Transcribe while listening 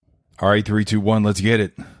All right, 3, 2, 1, let's get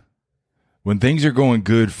it. When things are going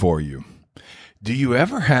good for you, do you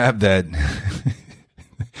ever have that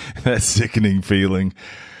that sickening feeling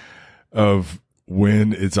of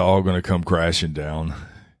when it's all going to come crashing down?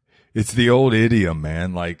 It's the old idiom,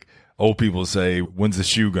 man. Like old people say, when's the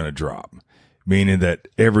shoe going to drop? Meaning that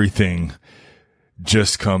everything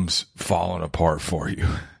just comes falling apart for you.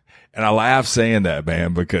 And I laugh saying that,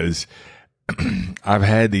 man, because I've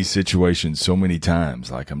had these situations so many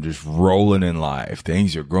times. Like I'm just rolling in life.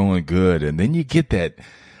 Things are going good. And then you get that,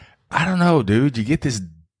 I don't know, dude, you get this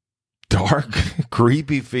dark,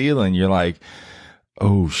 creepy feeling. You're like,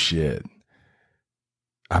 oh shit,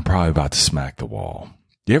 I'm probably about to smack the wall.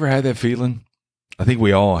 You ever had that feeling? I think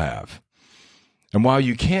we all have. And while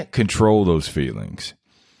you can't control those feelings,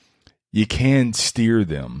 you can steer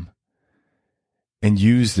them and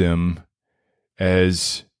use them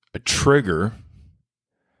as a trigger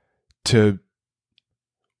to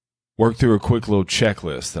work through a quick little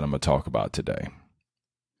checklist that I'm going to talk about today.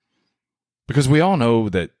 Because we all know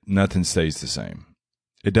that nothing stays the same.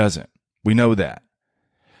 It doesn't. We know that.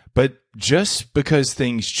 But just because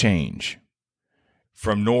things change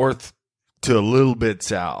from north to a little bit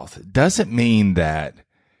south doesn't mean that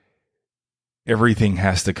everything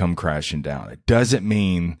has to come crashing down. It doesn't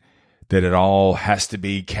mean that it all has to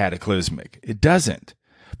be cataclysmic. It doesn't.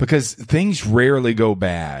 Because things rarely go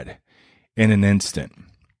bad in an instant.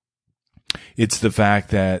 It's the fact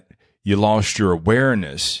that you lost your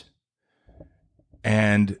awareness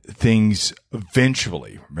and things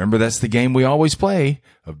eventually, remember that's the game we always play,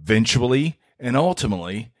 eventually and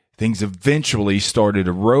ultimately, things eventually started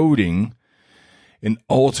eroding and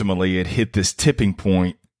ultimately it hit this tipping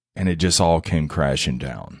point and it just all came crashing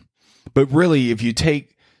down. But really, if you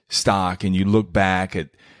take stock and you look back at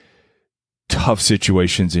tough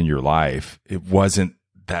situations in your life, it wasn't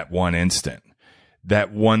that one instant.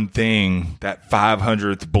 That one thing, that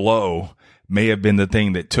 500th blow may have been the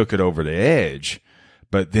thing that took it over the edge.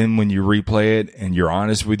 But then when you replay it and you're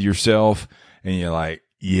honest with yourself and you're like,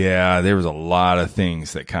 yeah, there was a lot of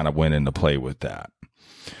things that kind of went into play with that.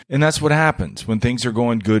 And that's what happens when things are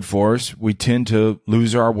going good for us. We tend to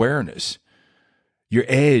lose our awareness. Your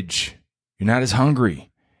edge, you're not as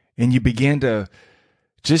hungry, and you begin to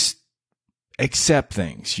just accept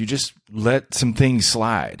things. You just let some things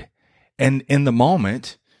slide. And in the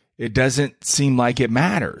moment, it doesn't seem like it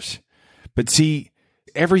matters. But see,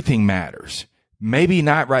 everything matters. Maybe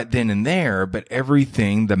not right then and there, but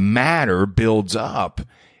everything, the matter builds up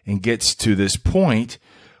and gets to this point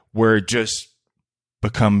where it just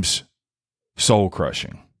becomes soul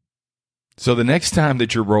crushing. So the next time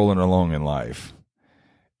that you're rolling along in life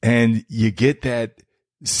and you get that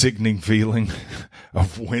sickening feeling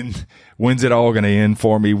of when's it all going to end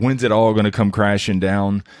for me? When's it all going to come crashing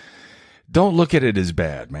down? Don't look at it as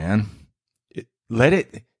bad, man. Let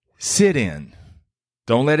it sit in.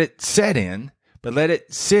 Don't let it set in, but let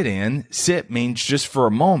it sit in. Sit means just for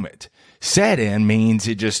a moment. Set in means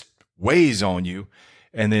it just weighs on you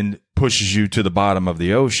and then pushes you to the bottom of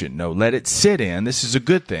the ocean. No, let it sit in. This is a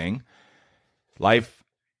good thing. Life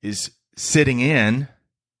is sitting in,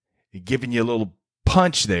 giving you a little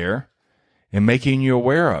punch there and making you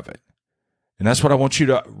aware of it. And that's what I want you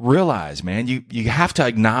to realize, man. You have to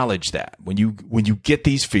acknowledge that. When you get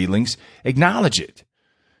these feelings, acknowledge it.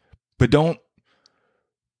 But don't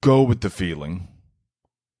go with the feeling.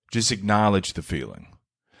 Just acknowledge the feeling.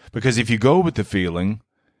 Because if you go with the feeling,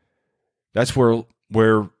 that's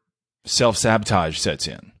where self-sabotage sets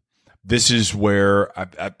in. This is where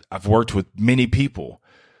I've worked with many people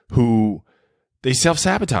who they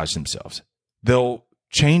self-sabotage themselves. They'll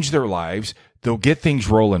change their lives. They'll get things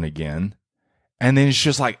rolling again. And then it's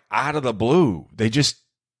just like out of the blue, they just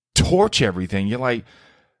torch everything. You're like,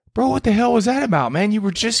 bro, what the hell was that about, man? You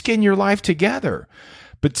were just getting your life together.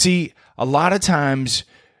 But see, a lot of times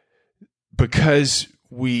because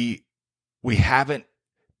we haven't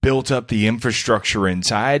built up the infrastructure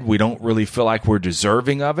inside, we don't really feel like we're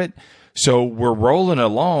deserving of it. So we're rolling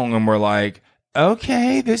along and we're like,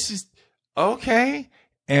 okay, this is okay.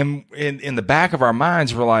 And in the back of our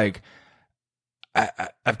minds, we're like,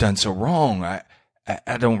 I've done so wrong.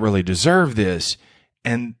 I don't really deserve this.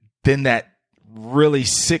 And then that really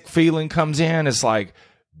sick feeling comes in. It's like,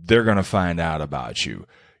 they're going to find out about you.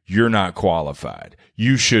 You're not qualified.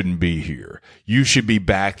 You shouldn't be here. You should be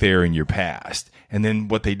back there in your past. And then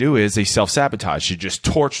what they do is they self-sabotage. You just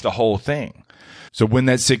torch the whole thing. So when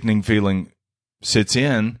that sickening feeling sits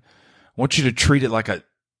in, I want you to treat it like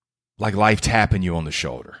life tapping you on the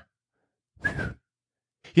shoulder.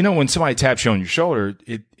 You know, when somebody taps you on your shoulder,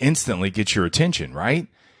 it instantly gets your attention, right?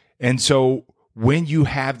 And so when you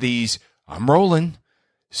have these, I'm rolling,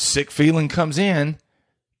 sick feeling comes in,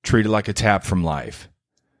 treat it like a tap from life.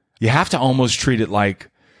 You have to almost treat it like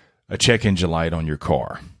a check engine light on your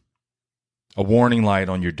car, a warning light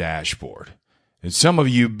on your dashboard. And some of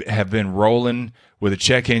you have been rolling with a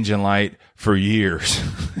check engine light for years.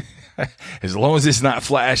 As long as it's not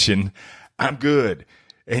flashing, I'm good.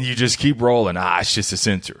 And you just keep rolling. It's just a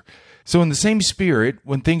sensor. So in the same spirit,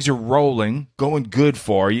 when things are rolling, going good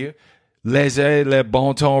for you, laissez le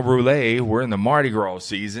bon temps rouler. We're in the Mardi Gras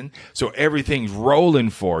season, so everything's rolling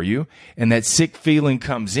for you, and that sick feeling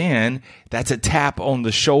comes in. That's a tap on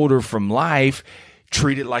the shoulder from life.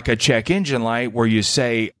 Treat it like a check engine light where you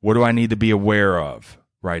say, what do I need to be aware of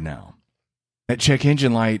right now? That check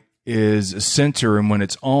engine light is a sensor, and when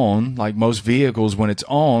it's on, like most vehicles, when it's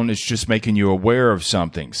on, it's just making you aware of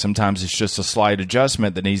something. Sometimes it's just a slight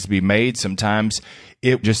adjustment that needs to be made. Sometimes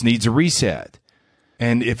it just needs a reset.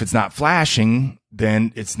 And if it's not flashing,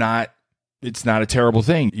 then it's not a terrible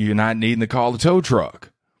thing. You're not needing to call the tow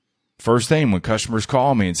truck. First thing, when customers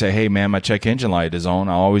call me and say, hey, man, my check engine light is on,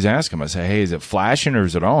 I always ask them, I say, hey, is it flashing or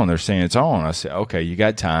is it on? They're saying it's on. I say, okay, you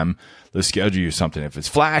got time. Let's schedule you something. If it's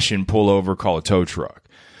flashing, pull over, call a tow truck.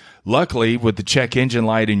 Luckily, with the check engine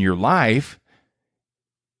light in your life,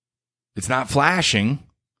 it's not flashing.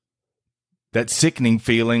 That sickening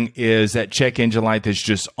feeling is that check engine light that's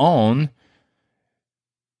just on.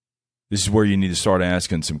 This is where you need to start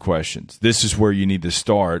asking some questions. This is where you need to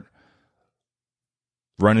start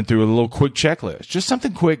running through a little quick checklist. Just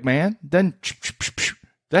something quick, man. Doesn't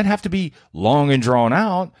have to be long and drawn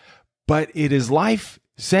out, but it is life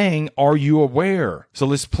saying, are you aware? So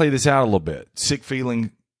let's play this out a little bit. Sick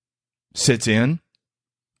feeling sits in.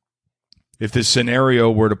 If this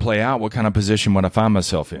scenario were to play out, what kind of position would I find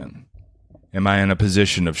myself in? Am I in a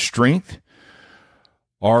position of strength?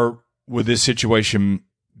 Or would this situation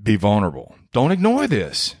be vulnerable? Don't ignore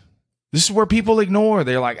this. This is where people ignore.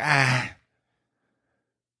 They're like, that's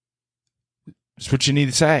what you need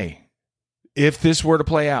to say. If this were to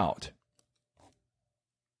play out,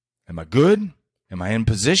 am I good? Am I in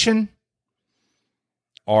position?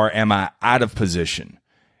 Or am I out of position?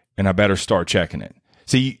 And I better start checking it.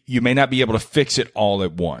 See, you may not be able to fix it all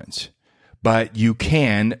at once, but you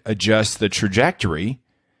can adjust the trajectory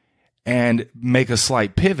and make a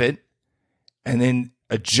slight pivot and then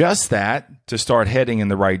adjust that to start heading in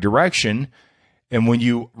the right direction. And when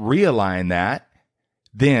you realign that,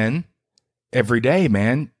 then every day,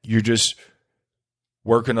 man, you're just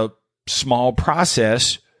working a small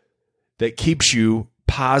process that keeps you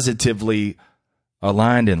positively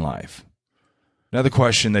aligned in life. Another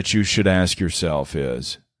question that you should ask yourself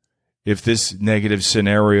is, if this negative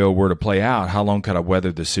scenario were to play out, how long could I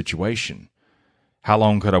weather the situation? How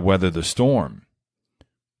long could I weather the storm?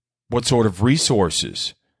 What sort of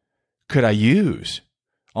resources could I use?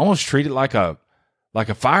 Almost treat it like a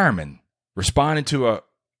fireman responding to a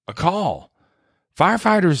call.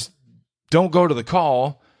 Firefighters don't go to the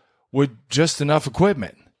call with just enough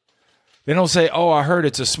equipment. They don't say, oh, I heard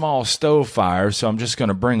it's a small stove fire, so I'm just going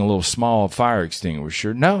to bring a little small fire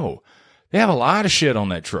extinguisher. No, they have a lot of shit on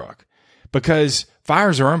that truck because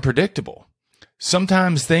fires are unpredictable.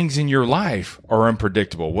 Sometimes things in your life are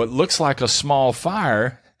unpredictable. What looks like a small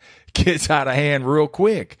fire gets out of hand real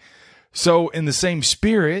quick. So in the same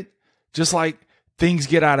spirit, just like things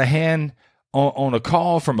get out of hand on a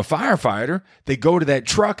call from a firefighter, they go to that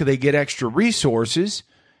truck and they get extra resources.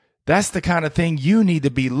 That's the kind of thing you need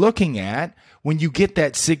to be looking at when you get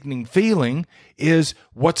that sickening feeling is,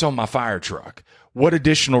 what's on my fire truck? What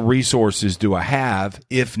additional resources do I have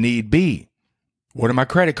if need be? What are my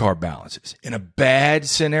credit card balances? In a bad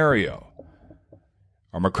scenario,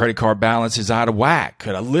 are my credit card balances out of whack?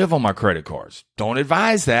 Could I live on my credit cards? Don't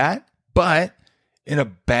advise that, but in a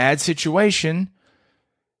bad situation,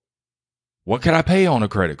 what could I pay on a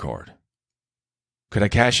credit card? Could I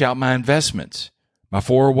cash out my investments? My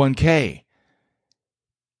 401k?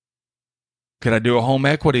 Could I do a home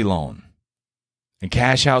equity loan and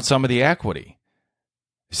cash out some of the equity?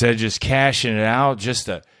 Instead of just cashing it out just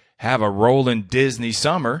to have a rolling Disney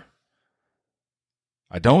summer,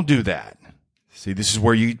 I don't do that. See, this is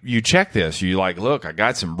where you check this. You're like, look, I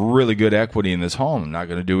got some really good equity in this home. I'm not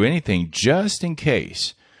going to do anything just in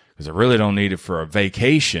case because I really don't need it for a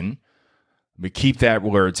vacation. But keep that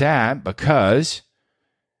where it's at, because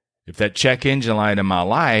if that check engine light in my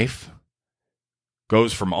life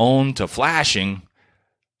goes from on to flashing,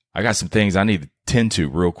 I got some things I need to tend to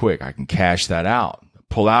real quick. I can cash that out,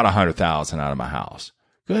 pull out $100,000 out of my house.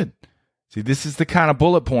 Good. See, this is the kind of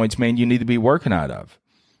bullet points, man, you need to be working out of.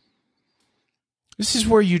 This is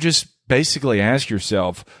where you just basically ask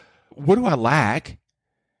yourself, what do I lack?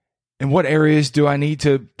 And what areas do I need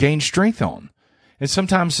to gain strength on? And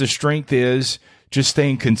sometimes the strength is just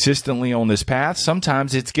staying consistently on this path.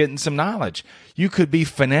 Sometimes it's getting some knowledge. You could be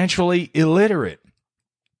financially illiterate.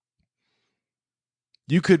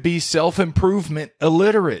 You could be self-improvement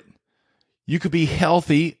illiterate. You could be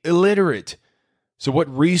healthy illiterate. So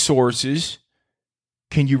what resources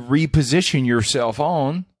can you reposition yourself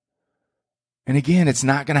on? And again, it's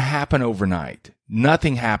not going to happen overnight.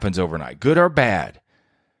 Nothing happens overnight, good or bad.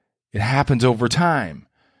 It happens over time.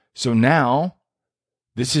 So now,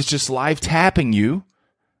 this is just life tapping you.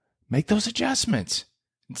 Make those adjustments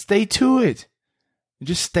and stay to it. And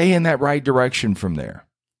just stay in that right direction from there.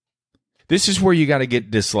 This is where you got to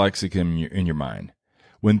get dyslexic in your mind.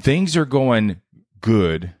 When things are going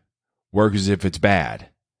good, work as if it's bad.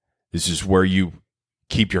 This is where you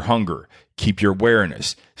keep your hunger, keep your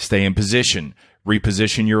awareness, stay in position,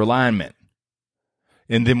 reposition your alignment.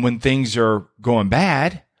 And then when things are going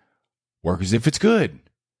bad, work as if it's good.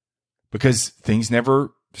 Because things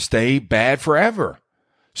never stay bad forever.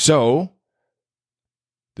 So,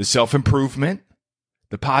 the self-improvement,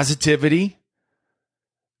 the positivity,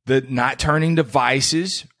 the not turning to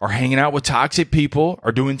vices or hanging out with toxic people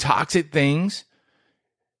or doing toxic things.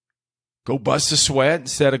 Go bust a sweat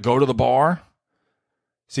instead of go to the bar.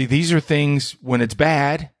 See, these are things, when it's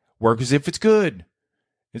bad, work as if it's good.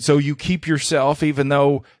 And so you keep yourself, even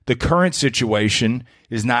though the current situation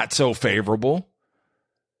is not so favorable,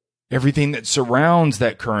 everything that surrounds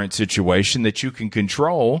that current situation that you can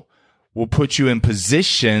control will put you in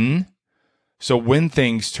position. So when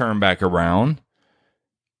things turn back around,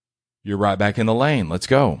 you're right back in the lane. Let's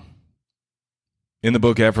go. In the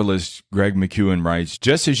book Effortless, Greg McKeown writes,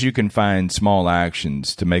 just as you can find small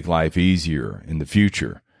actions to make life easier in the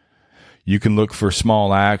future, you can look for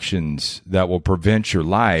small actions that will prevent your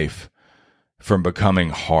life from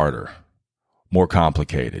becoming harder, more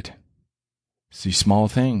complicated. See, small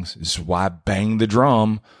things. This is why I bang the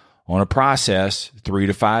drum on a process, 3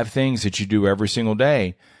 to 5 things that you do every single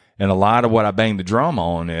day. And a lot of what I bang the drum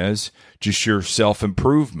on is just your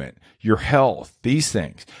self-improvement, your health, these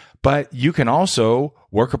things. But you can also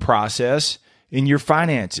work a process in your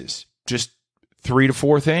finances, just 3 to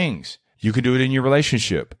 4 things. You can do it in your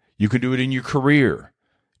relationship. You can do it in your career.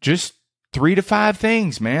 Just 3 to 5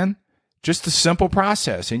 things, man. Just a simple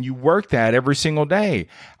process. And you work that every single day.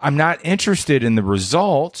 I'm not interested in the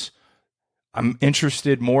results. I'm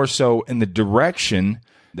interested more so in the direction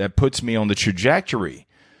that puts me on the trajectory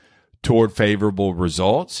toward favorable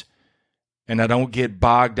results. And I don't get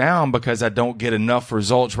bogged down because I don't get enough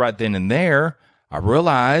results right then and there. I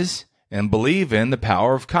realize and believe in the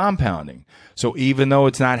power of compounding. So even though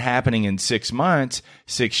it's not happening in 6 months,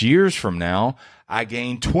 6 years from now, I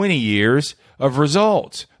gain 20 years of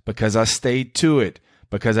results because I stayed to it,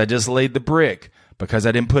 because I just laid the brick, because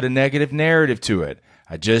I didn't put a negative narrative to it.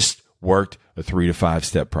 I just worked a 3 to 5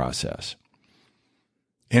 step process.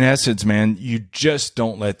 In essence, man, you just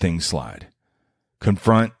don't let things slide.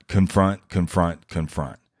 Confront. And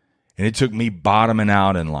it took me bottoming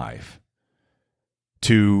out in life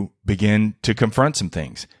to begin to confront some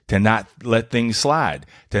things, to not let things slide,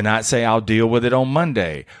 to not say I'll deal with it on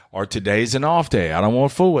Monday or today's an off day. I don't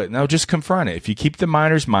want to fool it. No, just confront it. If you keep the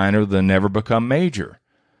minors minor, they'll never become major.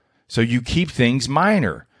 So you keep things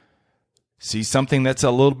minor. See something that's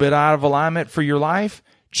a little bit out of alignment for your life?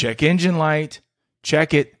 Check engine light.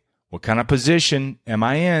 Check it. What kind of position am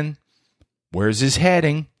I in? Where's this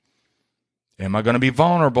heading? Am I going to be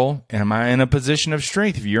vulnerable? Am I in a position of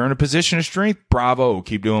strength? If you're in a position of strength, bravo,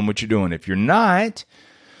 keep doing what you're doing. If you're not,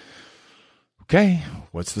 okay,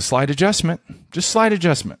 what's the slight adjustment? Just slight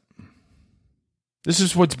adjustment. This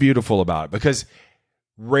is what's beautiful about it, because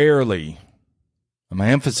rarely, I'm going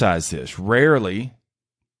to emphasize this, rarely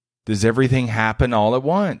does everything happen all at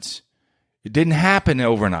once. It didn't happen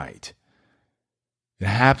overnight. It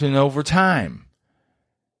happened over time.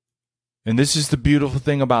 And this is the beautiful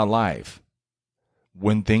thing about life.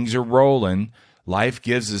 When things are rolling, life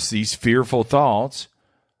gives us these fearful thoughts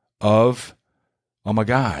of, oh my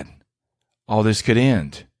God, all this could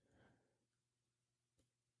end.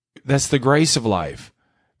 That's the grace of life.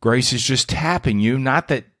 Grace is just tapping you, not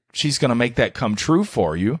that she's going to make that come true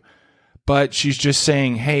for you, but she's just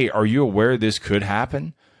saying, hey, are you aware this could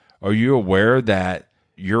happen? Are you aware that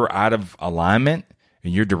you're out of alignment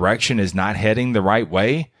and your direction is not heading the right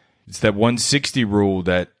way? It's that 160 rule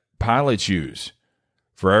that pilots use.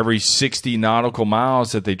 For every 60 nautical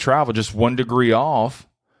miles that they travel, just 1 degree off,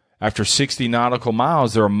 after 60 nautical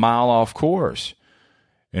miles, they're a mile off course.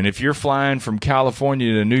 And if you're flying from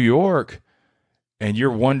California to New York and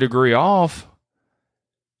you're 1 degree off,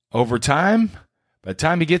 over time, by the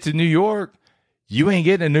time you get to New York, you ain't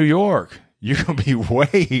getting to New York. you're going to be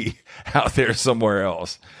way out there somewhere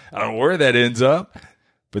else. I don't know where that ends up,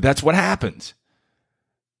 but that's what happens.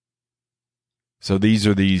 So these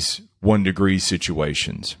are these 1 degree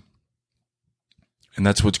situations. And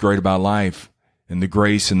that's what's great about life and the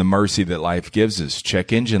grace and the mercy that life gives us.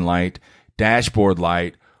 Check engine light, dashboard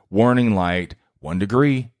light, warning light, 1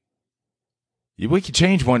 degree. We can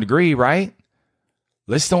change 1 degree, right?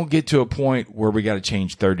 Let's don't get to a point where we got to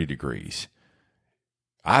change 30 degrees.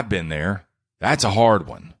 I've been there. That's a hard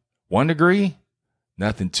one. 1 degree,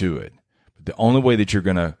 nothing to it. But the only way that you're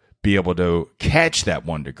going to be able to catch that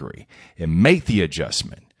 1 degree and make the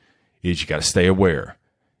adjustment is you got to stay aware.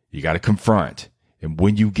 You got to confront. And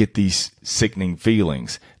when you get these sickening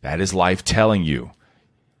feelings, that is life telling you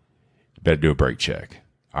better do a brake check.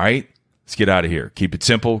 All right? Let's get out of here. Keep it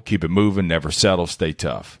simple. Keep it moving. Never settle. Stay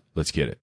tough. Let's get it.